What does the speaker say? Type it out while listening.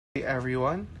Hey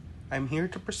everyone, I'm here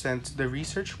to present the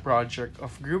research project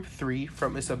of Group 3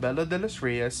 from Isabelo de los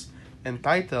Reyes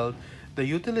entitled The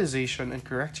Utilization and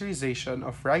Characterization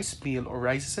of Rice Meal or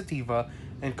Rice Sativa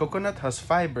and Coconut Husk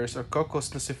Fibers or Cocos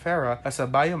Nucifera as a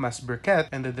Biomass Briquette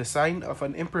and the Design of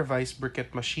an Improvised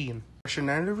Briquette Machine.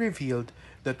 Rationale revealed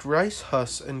that rice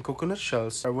husks and coconut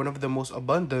shells are one of the most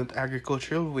abundant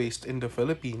agricultural waste in the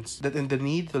Philippines, that in the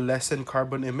need to lessen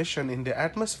carbon emission in the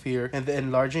atmosphere and the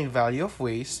enlarging value of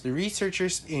waste, the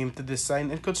researchers aim to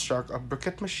design and construct a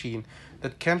briquette machine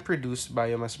that can produce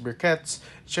biomass briquettes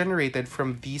generated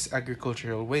from these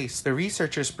agricultural waste. The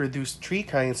researchers produced 3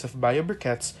 kinds of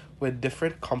biobriquettes with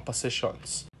different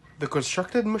compositions. The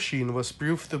constructed machine was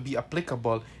proved to be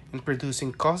applicable in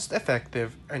producing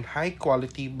cost-effective and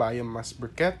high-quality biomass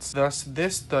briquettes. Thus,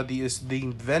 this study is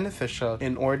deemed beneficial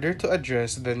in order to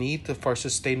address the need for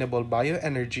sustainable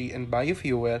bioenergy and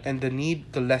biofuel and the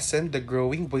need to lessen the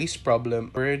growing waste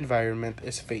problem our environment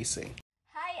is facing.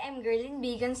 Hi, I'm Gerlien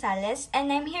B. Gonzales,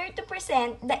 and I'm here to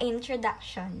present the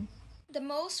introduction. The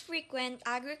most frequent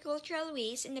agricultural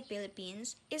waste in the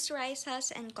Philippines is rice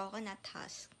husk and coconut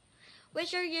husk,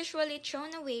 which are usually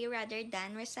thrown away rather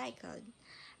than recycled.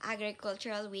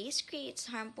 Agricultural waste creates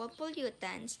harmful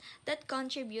pollutants that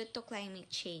contribute to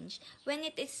climate change when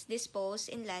it is disposed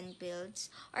in landfills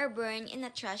or burned in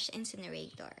a trash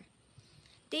incinerator.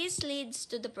 This leads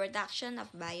to the production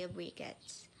of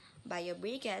biobriquettes.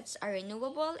 Biobriquettes are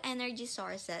renewable energy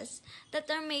sources that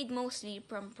are made mostly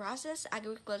from processed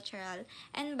agricultural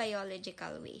and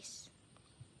biological waste.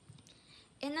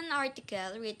 In an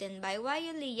article written by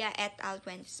Utilization et al.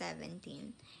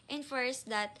 2017, infers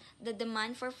that the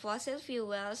demand for fossil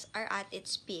fuels are at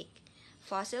its peak.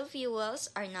 Fossil fuels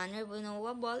are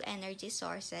non-renewable energy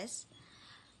sources,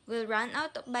 will run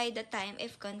out by the time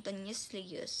if continuously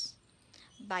used.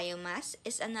 Biomass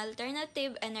is an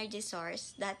alternative energy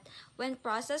source that, when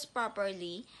processed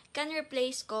properly, can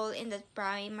replace coal in the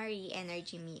primary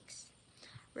energy mix.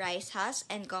 Rice husk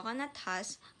and coconut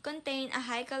husk contain a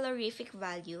high calorific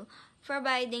value,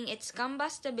 providing its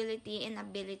combustibility and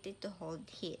ability to hold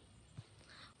heat.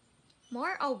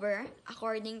 Moreover,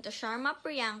 according to Sharma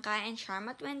Priyanka and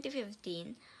Sharma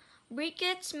 2015,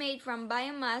 briquettes made from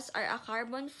biomass are a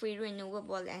carbon-free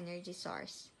renewable energy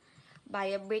source.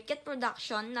 Biobriquette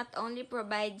production not only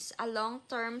provides a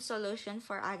long-term solution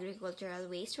for agricultural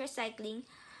waste recycling,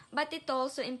 but it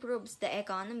also improves the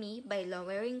economy by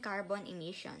lowering carbon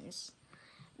emissions.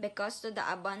 Because of the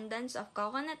abundance of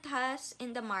coconut husks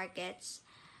in the markets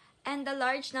and the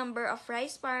large number of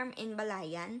rice farms in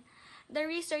Balayan, the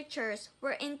researchers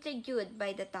were intrigued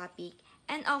by the topic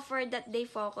and offered that they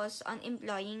focus on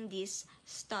employing this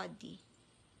study.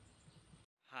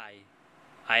 Hi,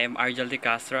 I am Argel de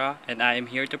Castro and I am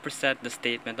here to present the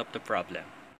statement of the problem.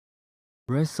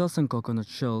 Rice hulls and coconut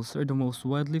shells are the most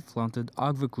widely flaunted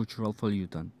agricultural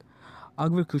pollutant.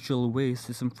 Agricultural waste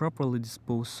is improperly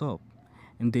disposed of,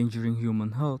 endangering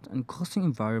human health and causing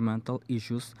environmental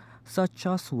issues such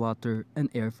as water and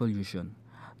air pollution.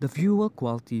 The fuel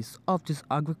qualities of this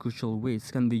agricultural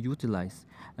waste can be utilized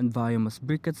and biomass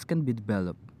briquettes can be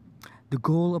developed. The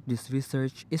goal of this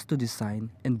research is to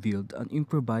design and build an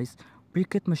improvised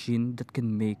briquette machine that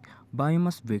can make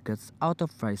biomass briquettes out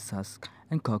of rice husk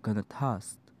and coconut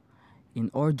husk. In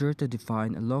order to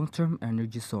define a long-term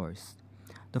energy source,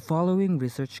 the following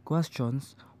research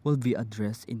questions will be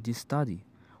addressed in this study.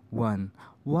 1.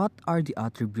 What are the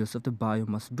attributes of the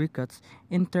biomass briquettes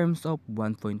in terms of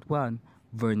 1.1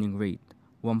 burning rate,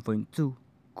 1.2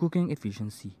 cooking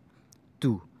efficiency?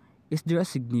 2. Is there a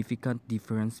significant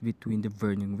difference between the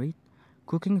burning rate,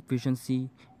 cooking efficiency,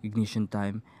 ignition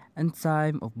time, and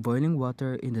time of boiling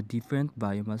water in the different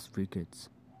biomass briquettes?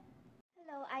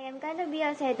 Hello, I am Kyla V.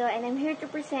 Alcedo and I'm here to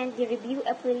present the review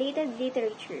of related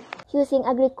literature. Using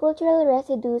agricultural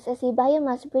residues as a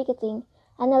biomass briquetting,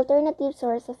 an alternative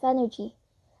source of energy.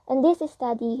 In this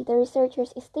study, the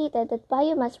researchers stated that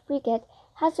biomass briquette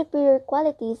has superior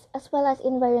qualities as well as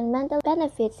environmental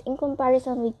benefits in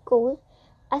comparison with coal,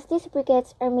 as these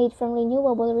briquettes are made from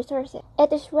renewable resources.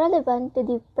 It is relevant to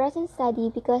the present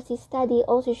study because this study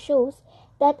also shows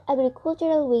that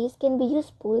agricultural waste can be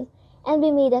useful and be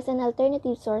made as an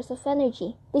alternative source of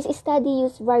energy. This study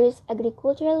used various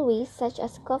agricultural waste such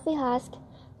as coffee husk,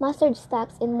 mustard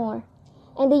stalks, and more.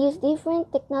 And they use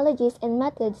different technologies and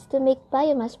methods to make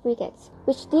biomass briquettes,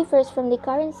 which differs from the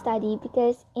current study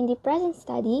because in the present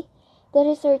study, the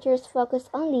researchers focus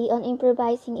only on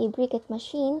improvising a briquette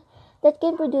machine that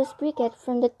can produce briquette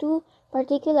from the 2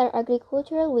 particular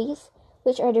agricultural wastes,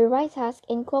 which are the rice husk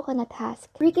and coconut husk.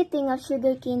 Briquetting of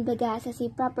sugarcane bagasse is a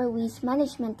proper waste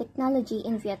management technology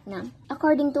in Vietnam.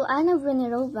 According to Anna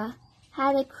Venerova,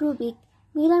 Halleck Rubik,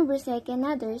 Milan Brusek, and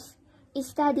others, a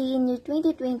study in year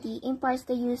 2020 imparts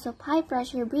the use of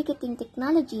high-pressure briquetting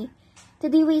technology to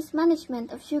the waste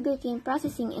management of sugarcane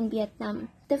processing in Vietnam.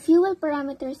 The fuel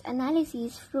parameters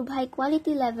analyses prove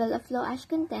high-quality level of low ash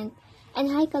content and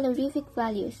high calorific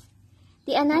values.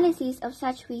 The analysis of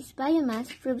such waste biomass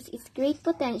proves its great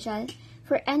potential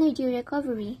for energy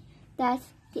recovery,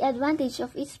 thus the advantage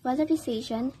of its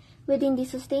valorization within the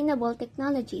sustainable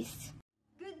technologies.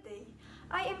 Good day,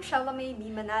 I am Shielo Mae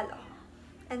B, Manalo.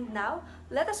 And now,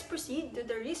 let us proceed to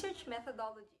the research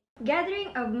methodology.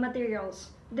 Gathering of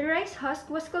materials. The rice husk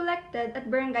was collected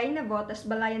at Barangay Navotas,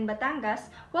 Balayan,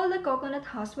 Batangas, while the coconut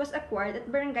husk was acquired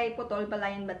at Barangay Potol,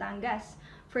 Balayan, Batangas.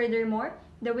 Furthermore,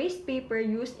 the waste paper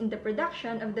used in the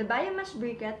production of the biomass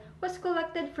briquette was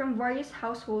collected from various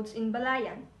households in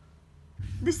Balayan.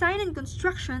 Design and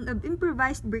construction of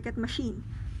improvised briquette machine.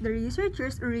 The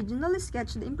researchers originally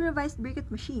sketched the improvised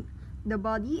briquette machine. The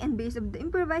body and base of the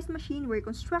improvised machine were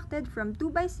constructed from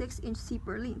 2x6-inch C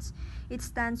purlins. It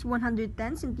stands 110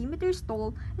 cm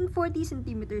tall and 40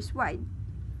 cm wide.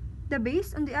 The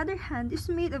base, on the other hand, is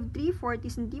made of 3 40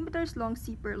 cm long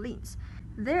C purlins.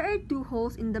 There are 2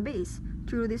 holes in the base.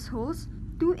 Through these holes,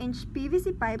 2-inch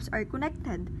PVC pipes are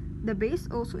connected. The base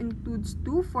also includes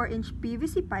 2 4-inch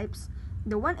PVC pipes.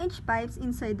 The 1-inch pipes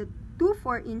inside the 2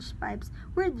 4-inch pipes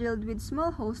were drilled with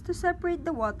small holes to separate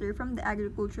the water from the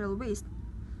agricultural waste.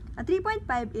 A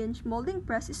 3.5-inch molding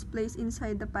press is placed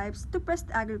inside the pipes to press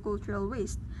the agricultural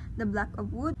waste. The block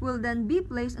of wood will then be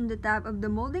placed on the top of the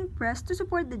molding press to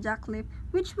support the jacklip,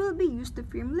 which will be used to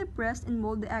firmly press and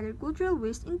mold the agricultural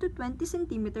waste into 20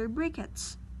 cm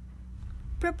briquettes.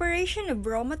 Preparation of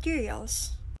raw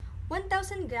materials.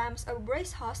 1,000 grams of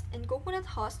rice husk and coconut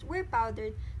husk were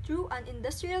powdered through an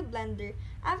industrial blender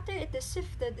after it is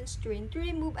sifted and strained to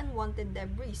remove unwanted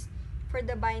debris. For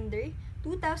the binder,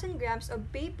 2,000 grams of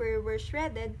paper were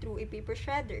shredded through a paper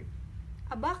shredder.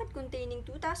 A bucket containing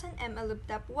 2,000 ml of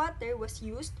tap water was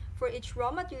used for each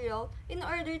raw material in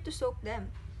order to soak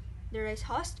them. The rice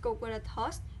husk, coconut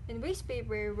husk, and waste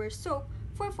paper were soaked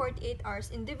for 48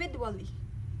 hours individually.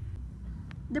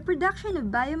 The production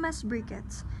of biomass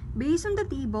briquettes. Based on the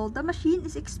table, the machine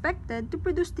is expected to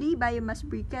produce 3 biomass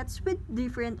briquettes with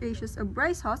different ratios of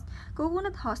rice husk,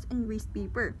 coconut husk, and waste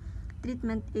paper.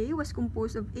 Treatment A was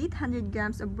composed of 800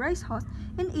 grams of rice husk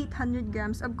and 800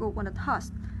 grams of coconut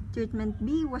husk. Treatment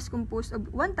B was composed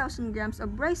of 1,000 grams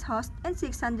of rice husk and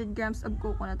 600 grams of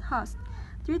coconut husk.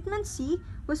 Treatment C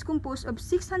was composed of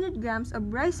 600 grams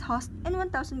of rice husk and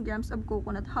 1,000 grams of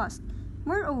coconut husk.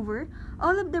 Moreover,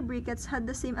 all of the briquettes had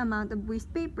the same amount of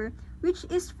waste paper, which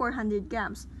is 400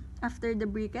 grams. After the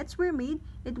briquettes were made,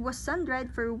 it was sun-dried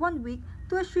for 1 week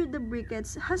to assure the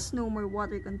briquettes has no more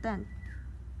water content.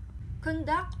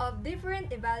 Conduct of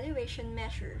different evaluation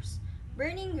measures.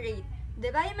 Burning rate. The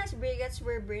biomass briquettes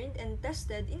were burned and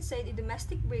tested inside a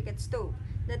domestic briquette stove.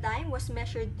 The time was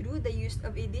measured through the use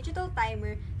of a digital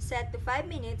timer set to 5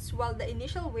 minutes, while the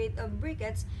initial weight of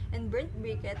briquettes and burnt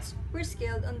briquettes were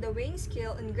scaled on the weighing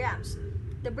scale in grams.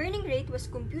 The burning rate was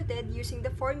computed using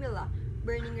the formula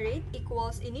burning rate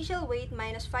equals initial weight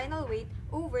minus final weight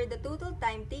over the total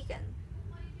time taken.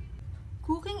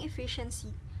 Cooking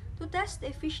efficiency. To test the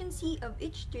efficiency of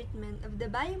each treatment of the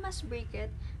biomass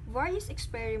briquette, various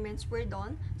experiments were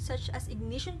done, such as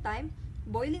ignition time,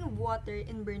 boiling of water,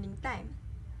 and burning time.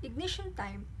 Ignition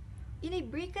time. In a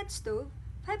briquette stove,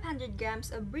 500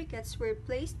 grams of briquettes were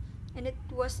placed and it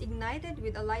was ignited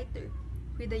with a lighter.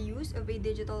 With the use of a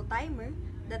digital timer,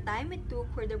 the time it took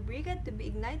for the briquette to be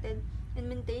ignited and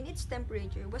maintain its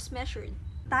temperature was measured.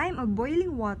 Time of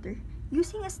boiling water.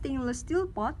 Using a stainless steel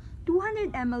pot,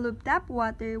 200 ml of tap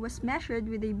water was measured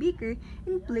with a beaker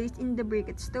and placed in the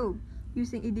briquette stove.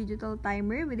 Using a digital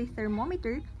timer with a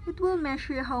thermometer, it will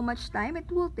measure how much time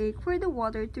it will take for the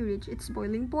water to reach its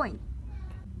boiling point.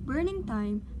 Burning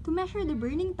time. To measure the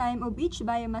burning time of each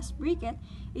biomass briquette,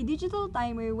 a digital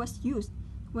timer was used.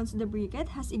 Once the briquette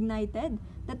has ignited,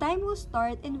 the time will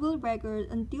start and will record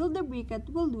until the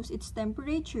briquette will lose its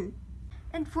temperature.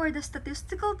 And for the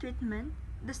statistical treatment,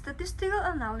 the statistical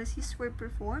analyses were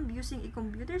performed using a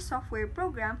computer software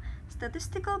program,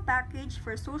 Statistical Package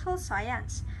for Social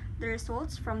Science. The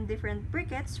results from different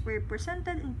briquettes were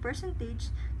presented in percentage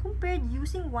compared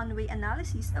using one-way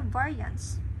analysis of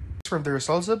variance. From the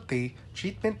results obtained,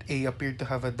 treatment A appeared to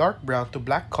have a dark brown to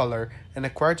black color and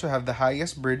acquired to have the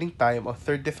highest burning time of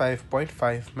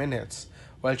 35.5 minutes,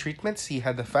 while treatment C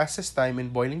had the fastest time in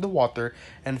boiling the water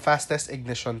and fastest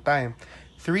ignition time.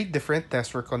 3 different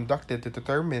tests were conducted to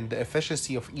determine the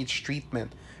efficiency of each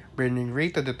treatment. burning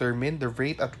rate to determine the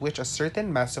rate at which a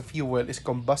certain mass of fuel is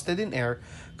combusted in air,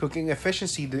 cooking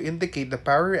efficiency to indicate the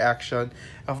power reaction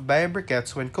of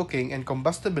biobriquettes when cooking, and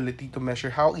combustibility to measure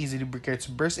how easily briquettes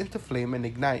burst into flame and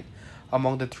ignite.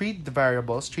 Among the three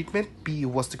variables, treatment B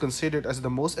was considered as the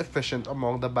most efficient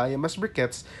among the biomass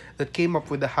briquettes that came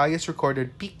up with the highest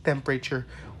recorded peak temperature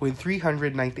with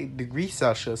 398 degrees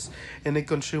Celsius, and it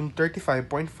consumed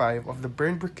 35.5 of the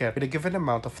burned briquette with a given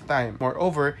amount of time.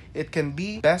 Moreover, it can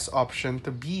be the best option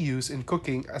to be used in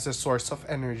cooking as a source of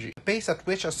energy. The pace at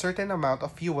which a certain amount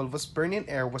of fuel was burned in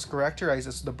air was characterized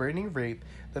as the burning rate.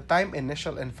 The time,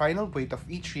 initial, and final weight of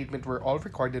each treatment were all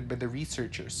recorded by the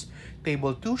researchers.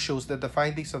 Table 2 shows that the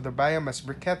findings of the biomass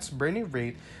briquette's burning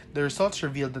rate. The results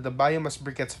revealed that the biomass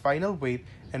briquette's final weight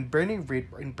and burning rate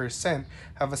in percent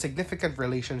have a significant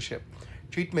relationship.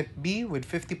 Treatment B with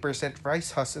 50%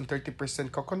 rice husk and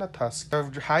 30% coconut husk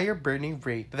have a higher burning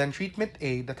rate than treatment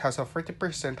A that has a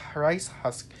 40% rice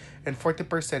husk and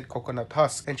 40% coconut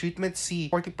husk, and treatment C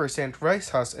 40% rice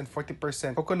husk and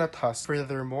 40% coconut husk.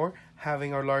 Furthermore,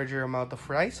 having a larger amount of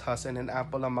rice husk and an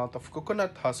ample amount of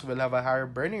coconut husk will have a higher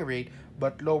burning rate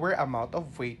but lower amount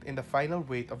of weight in the final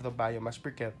weight of the biomass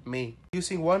briquette made.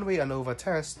 Using one-way ANOVA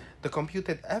test, the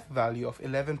computed F value of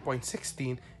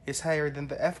 11.16 is higher than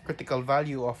the F critical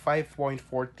value of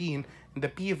 5.14, and the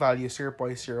P value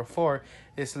 0.04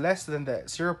 is less than the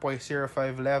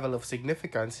 0.05 level of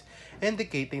significance,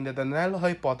 indicating that the null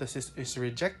hypothesis is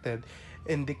rejected,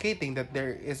 indicating that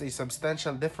there is a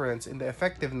substantial difference in the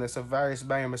effectiveness of various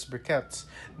biomass briquettes.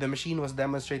 The machine was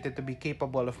demonstrated to be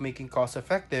capable of making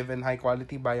cost-effective and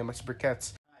high-quality biomass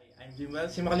briquettes. Hi, I'm Jemuel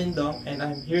C. Macalindong, and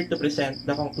I'm here to present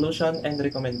the conclusion and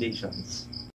recommendations.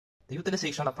 The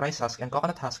utilization of rice husk and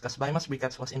coconut husk as biomass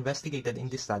briquettes was investigated in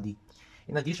this study.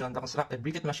 In addition, the constructed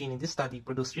briquette machine in this study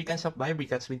produced 3 kinds of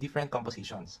biobriquettes with different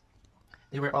compositions.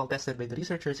 They were all tested by the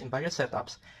researchers in various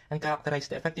setups and characterized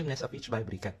the effectiveness of each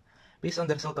biobriquette. Based on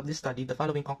the result of this study, the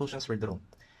following conclusions were drawn.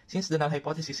 Since the null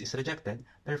hypothesis is rejected,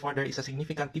 therefore there is a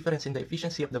significant difference in the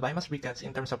efficiency of the biomass briquettes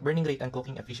in terms of burning rate and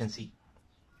cooking efficiency.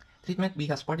 Treatment B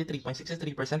has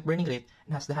 43.63% burning rate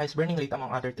and has the highest burning rate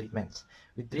among other treatments,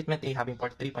 with treatment A having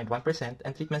 43.1%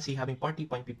 and treatment C having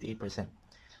 40.58%.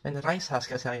 When the rice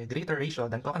husk has a greater ratio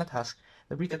than coconut husk,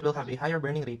 the briquette will have a higher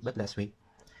burning rate but less weight.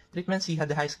 Treatment C had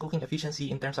the highest cooking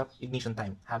efficiency in terms of ignition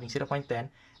time, having 0.10,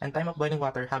 and time of boiling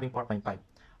water having 4.5.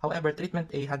 However, treatment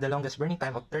A had the longest burning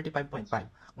time of 35.5,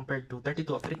 compared to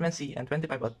 32 of treatment C and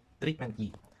 25 of treatment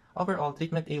B. Overall,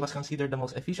 treatment A was considered the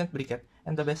most efficient briquette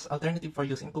and the best alternative for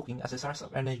use in cooking as a source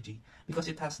of energy because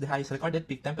it has the highest recorded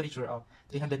peak temperature of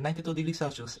 392 degrees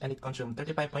Celsius and it consumed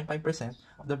 35.5%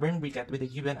 of the burned briquette with a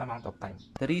given amount of time.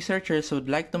 The researchers would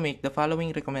like to make the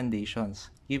following recommendations,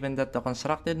 given that the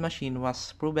constructed machine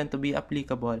was proven to be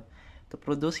applicable to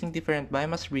producing different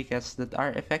biomass briquettes that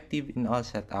are effective in all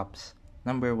setups.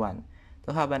 Number 1.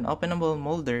 To have an openable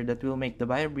molder that will make the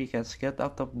biobriquettes get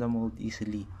out of the mold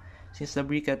easily, since the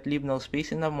briquette leave no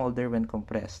space in the molder when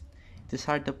compressed. It is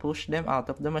hard to push them out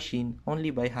of the machine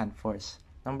only by hand force.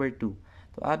 Number 2.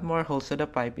 To add more holes to the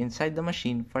pipe inside the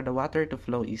machine for the water to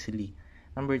flow easily.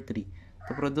 Number 3.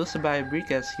 To produce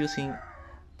biobriquettes using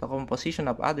the composition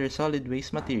of other solid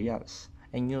waste materials,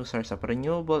 a new source of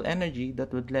renewable energy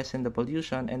that would lessen the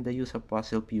pollution and the use of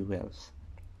fossil fuels.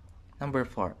 Number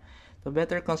 4. To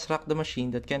better construct the machine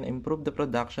that can improve the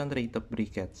production rate of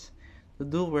briquettes. To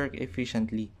do work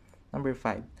efficiently. Number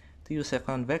 5. To use a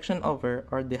convection oven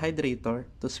or dehydrator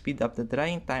to speed up the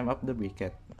drying time of the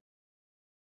briquette.